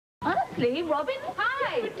Leslie, Robin,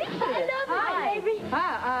 hi. Ridiculous.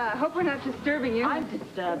 Hi. Hope we're not disturbing you. I'm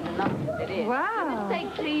disturbed enough as it is. Wow. For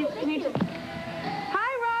goodness sake, please, can you just...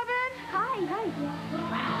 Hi, Robin.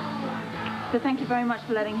 Wow. So thank you very much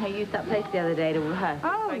for letting her use that place the other day to rehearse.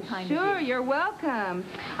 Oh, very kind sure. of you. You're welcome.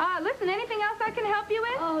 Listen, anything else I can help you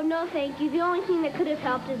with? Oh, no, thank you. The only thing that could have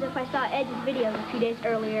helped is if I saw Edge's videos a few days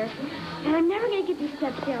earlier. And I'm never going to get these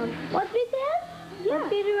steps down. What's this, Ed? Yeah. What's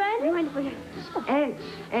the rewind?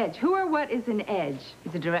 Edge. Who or what is an Edge?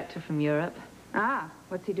 He's a director from Europe. Ah,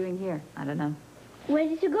 what's he doing here? I don't know.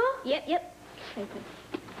 Ready to go? Yep. All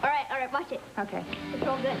right, watch it. Okay. It's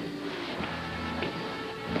all good.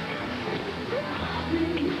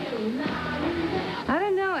 I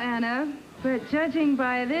don't know, Anna, but judging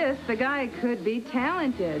by this, the guy could be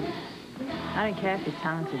talented. I don't care if he's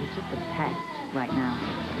talented. He's just a pest right now.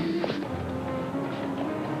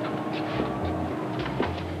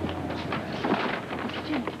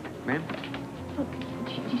 Ma'am? Look,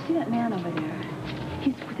 do you see that man over there?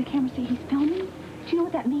 He's with the camera. See, he's filming. Do you know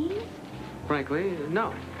what that means? Frankly,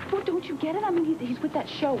 no. Well, don't you get it? I mean, he's with that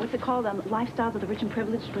show. What's it called? Lifestyles of the Rich and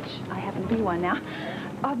Privileged, which I happen to be one now.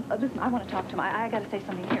 Listen, I want to talk to him. I got to say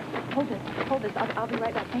something here. Hold this. I'll be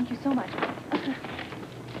right back. Thank you so much.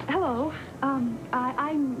 Hello.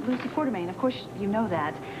 I'm Lucy Quartermain. Of course, you know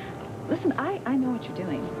that. Listen, I know what you're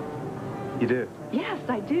doing. You do? Yes,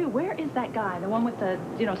 I do. Where is that guy? The one with the,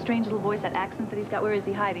 strange little voice, that accent that he's got? Where is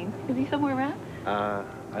he hiding? Is he somewhere around?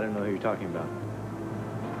 I don't know who you're talking about.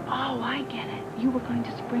 Oh, I get it. You were going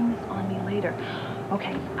to spring this on me later.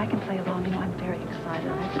 Okay, I can play along. I'm very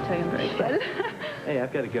excited. I have to tell you, I'm very excited. Hey,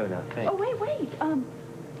 I've got to go now. Thanks. Oh, wait.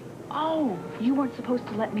 Oh, you weren't supposed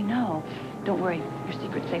to let me know. Don't worry. Your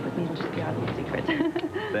secret's safe with me. It'll just be our little secret.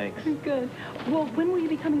 Thanks. Good. Well, when will you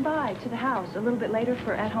be coming by to the house? A little bit later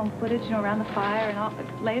for at-home footage, around the fire and all?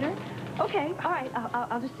 Later? Okay, all right.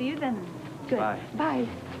 I'll just see you then. Good. Bye.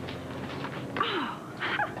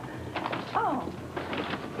 Oh.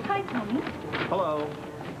 Hi, Tony. Hello.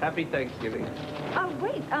 Happy Thanksgiving.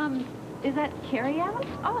 Wait, is that carry-out?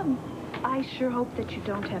 I sure hope that you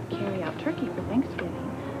don't have carry-out turkey for Thanksgiving.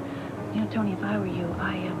 Tony, if I were you,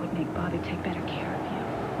 I would make Bobby take better care of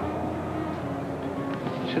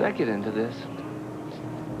you. Should I get into this?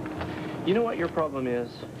 You know what your problem is?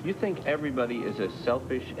 You think everybody is as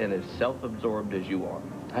selfish and as self-absorbed as you are.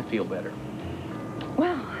 I feel better.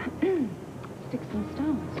 Well, sticks and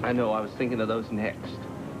stones. I know. I was thinking of those next.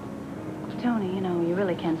 Tony, you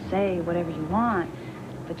really can say whatever you want,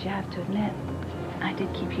 but you have to admit, I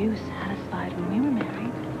did keep you satisfied when we were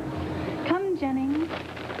married. Come, Jennings.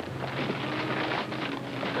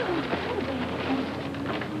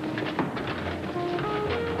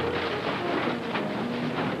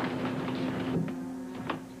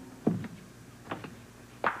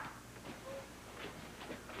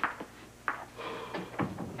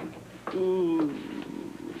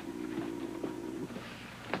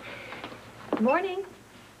 Morning.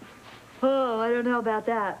 Oh, I don't know about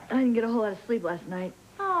that. I didn't get a whole lot of sleep last night.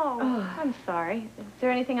 Oh, I'm sorry. Is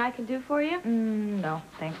there anything I can do for you? No,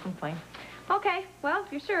 thanks, I'm fine. Okay, well,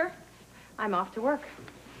 if you're sure. I'm off to work.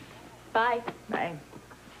 Bye. Bye.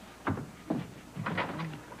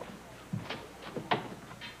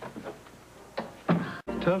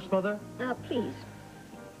 Toast, Mother? Please.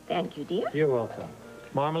 Thank you, dear. You're welcome.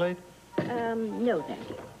 Marmalade? No, thank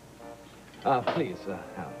you. Please,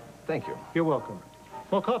 Hal. Thank you. You're welcome.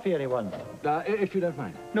 More coffee, anyone? If you don't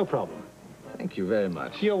mind. No problem. Thank you very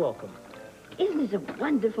much. You're welcome. Isn't this a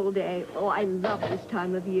wonderful day? Oh, I love this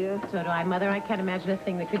time of year. So do I, Mother. I can't imagine a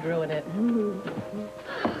thing that could ruin it.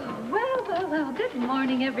 Well, good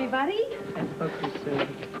morning, everybody. I spoke too soon.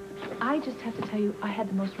 I just have to tell you, I had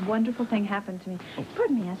the most wonderful thing happen to me.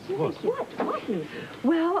 Pardon me, Esther. What is it?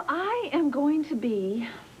 Well, I am going to be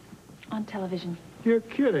on television. You're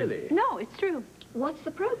kidding. Really? No, it's true. What's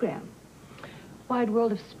the program? Wide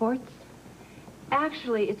World of Sports.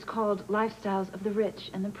 Actually, it's called Lifestyles of the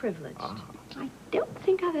Rich and the Privileged. I don't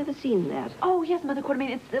think I've ever seen that. Oh, yes, Mother Quartermain.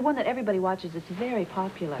 It's the one that everybody watches. It's very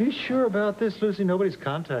popular. Are you sure about this, Lucy? Nobody's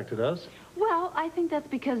contacted us. Well, I think that's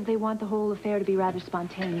because they want the whole affair to be rather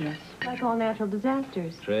spontaneous. Like all natural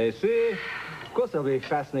disasters. Tracy, of course I'll be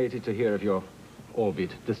fascinated to hear of your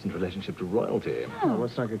albeit distant relationship to royalty. Oh,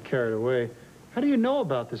 let's not get carried away. How do you know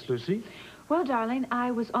about this, Lucy? Well, darling,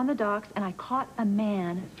 I was on the docks, and I caught a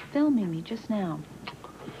man filming me just now.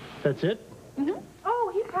 That's it? Mm-hmm.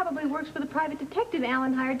 Oh, he probably works for the private detective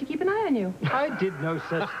Alan hired to keep an eye on you. I did no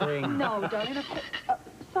such thing. No, darling.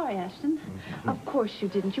 Sorry, Ashton. Of course you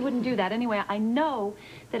didn't. You wouldn't do that. Anyway, I know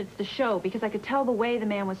that it's the show because I could tell the way the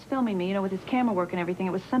man was filming me, with his camera work and everything.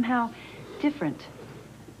 It was somehow different.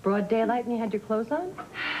 Broad daylight and you had your clothes on?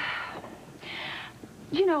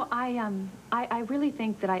 You know, I really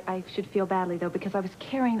think that I should feel badly, though, because I was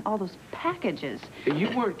carrying all those packages. You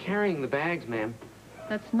weren't carrying the bags, ma'am.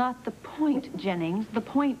 That's not the point, Jennings. The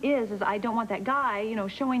point is I don't want that guy, you know,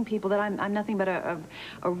 showing people that I'm nothing but a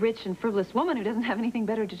rich and frivolous woman who doesn't have anything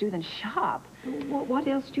better to do than shop. What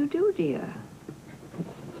else do you do, dear?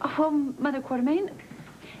 Well, Mother Quartermain,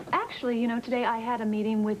 actually, you know, today I had a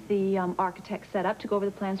meeting with the architect set up to go over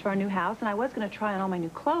the plans for our new house, and I was going to try on all my new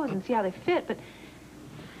clothes and see how they fit, but...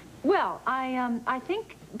 Well, I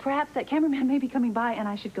think perhaps that cameraman may be coming by, and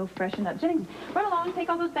I should go freshen up. Jennings, run along, take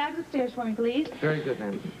all those bags upstairs for me, please. Very good,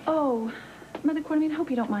 ma'am. Oh, Mother Quartermain, I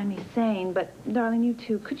hope you don't mind me saying, but, darling, you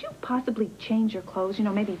too, could you possibly change your clothes? You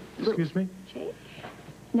know, maybe... Excuse me?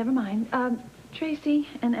 Never mind. Tracy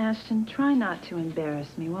and Ashton, try not to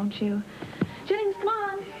embarrass me, won't you? Jennings, come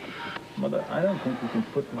on. Mother, I don't think we can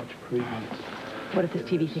put much credence. What if this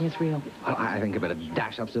TV thing is real? Well, I think I better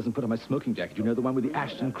dash upstairs and put on my smoking jacket. You know, the one with the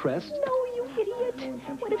Ashton crest? No, you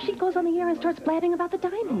idiot. What if she goes on the air and starts blabbing about the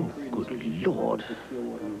diamonds? Good Lord.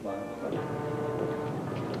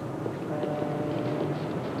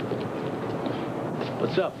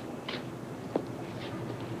 What's up?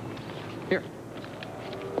 Here.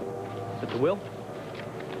 Is that the will?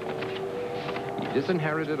 He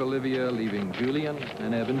disinherited Olivia, leaving Julian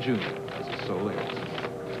and Evan Jr. as his sole heirs.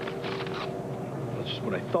 That's just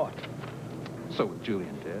what I thought. So with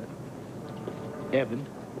Julian dead. Evan,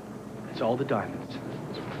 it's all the diamonds.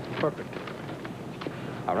 Perfect.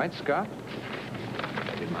 All right, Scott.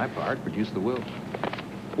 I did my part, produced the will.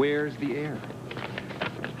 Where's the heir?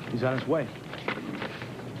 He's on his way.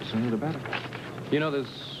 Sooner the better. You know,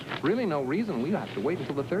 there's really no reason we have to wait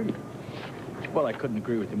until the 30th. Well, I couldn't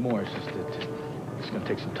agree with you more. It's just that it's going to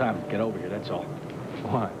take some time to get over here, that's all.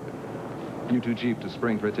 Why? You too cheap to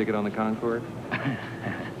spring for a ticket on the Concorde?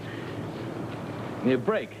 Need a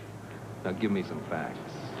break. Now, give me some facts.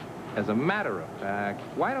 As a matter of fact,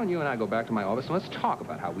 why don't you and I go back to my office and let's talk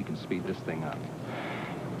about how we can speed this thing up?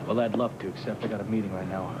 Well, I'd love to, except I got a meeting right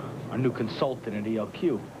now. Our new consultant at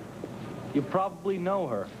ELQ. You probably know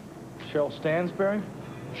her. Cheryl Stansberry?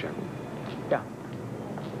 Cheryl? Yeah.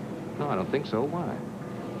 No, I don't think so. Why?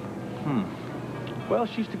 Well,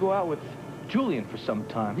 she used to go out with Julian for some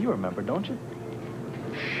time. You remember, don't you?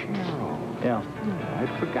 Cheryl. Yeah.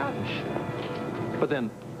 I'd forgotten Cheryl. But then,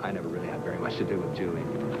 I never really had very much to do with Julian.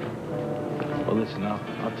 Well, listen,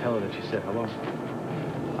 I'll tell her that you said hello.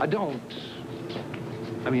 I don't.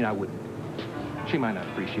 I mean, I wouldn't. She might not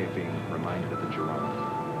appreciate being reminded of the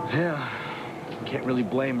Jerome. Yeah. Can't really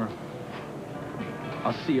blame her.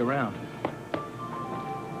 I'll see you around.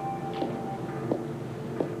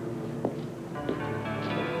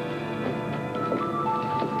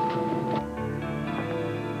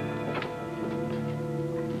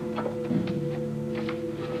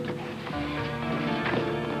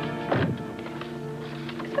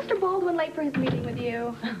 Late for his meeting with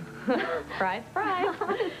you. Surprise, surprise.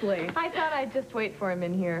 Honestly. I thought I'd just wait for him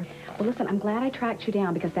in here. Well, listen, I'm glad I tracked you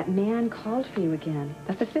down because that man called for you again.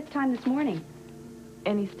 That's the 5th time this morning.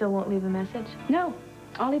 And he still won't leave a message? No.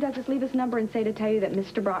 All he does is leave his number and say to tell you that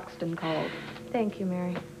Mr. Broxton called. Thank you,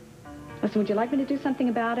 Mary. Listen, would you like me to do something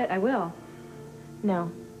about it? I will.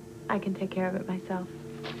 No. I can take care of it myself.